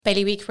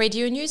Bailiwick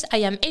Radio News, I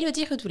am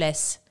Elodie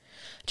Redoules.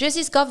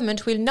 Jersey's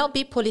government will not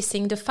be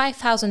policing the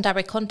 5,000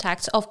 direct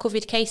contacts of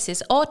COVID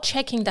cases or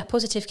checking that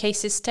positive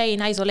cases stay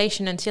in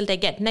isolation until they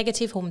get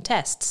negative home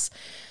tests.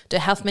 The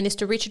Health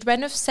Minister Richard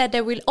Renouf said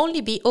there will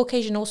only be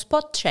occasional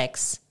spot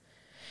checks.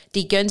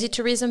 The Guernsey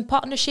Tourism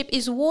Partnership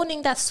is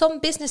warning that some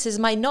businesses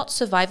might not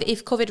survive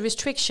if COVID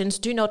restrictions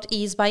do not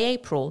ease by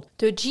April.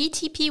 The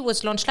GTP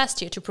was launched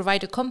last year to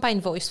provide a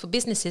combined voice for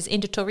businesses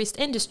in the tourist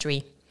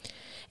industry.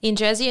 In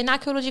Jersey, an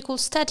archaeological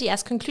study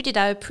has concluded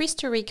that a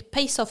prehistoric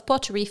piece of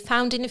pottery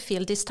found in a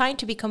field destined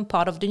to become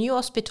part of the new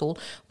hospital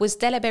was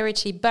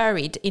deliberately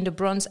buried in the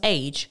Bronze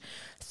Age.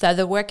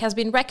 Further work has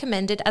been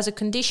recommended as a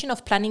condition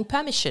of planning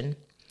permission.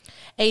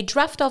 A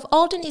draft of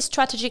Alderney's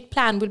strategic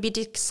plan will be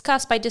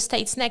discussed by the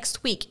states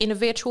next week in a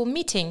virtual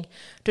meeting.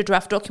 The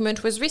draft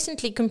document was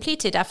recently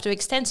completed after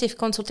extensive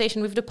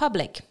consultation with the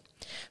public.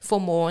 For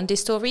more on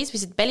these stories,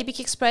 visit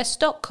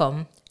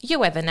bailiwickexpress.com. Your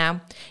weather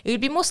now. It will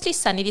be mostly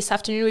sunny this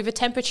afternoon with a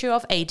temperature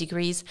of 8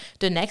 degrees.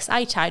 The next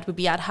high tide will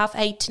be at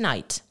 8:30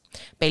 tonight.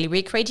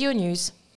 Bailiwick Radio News.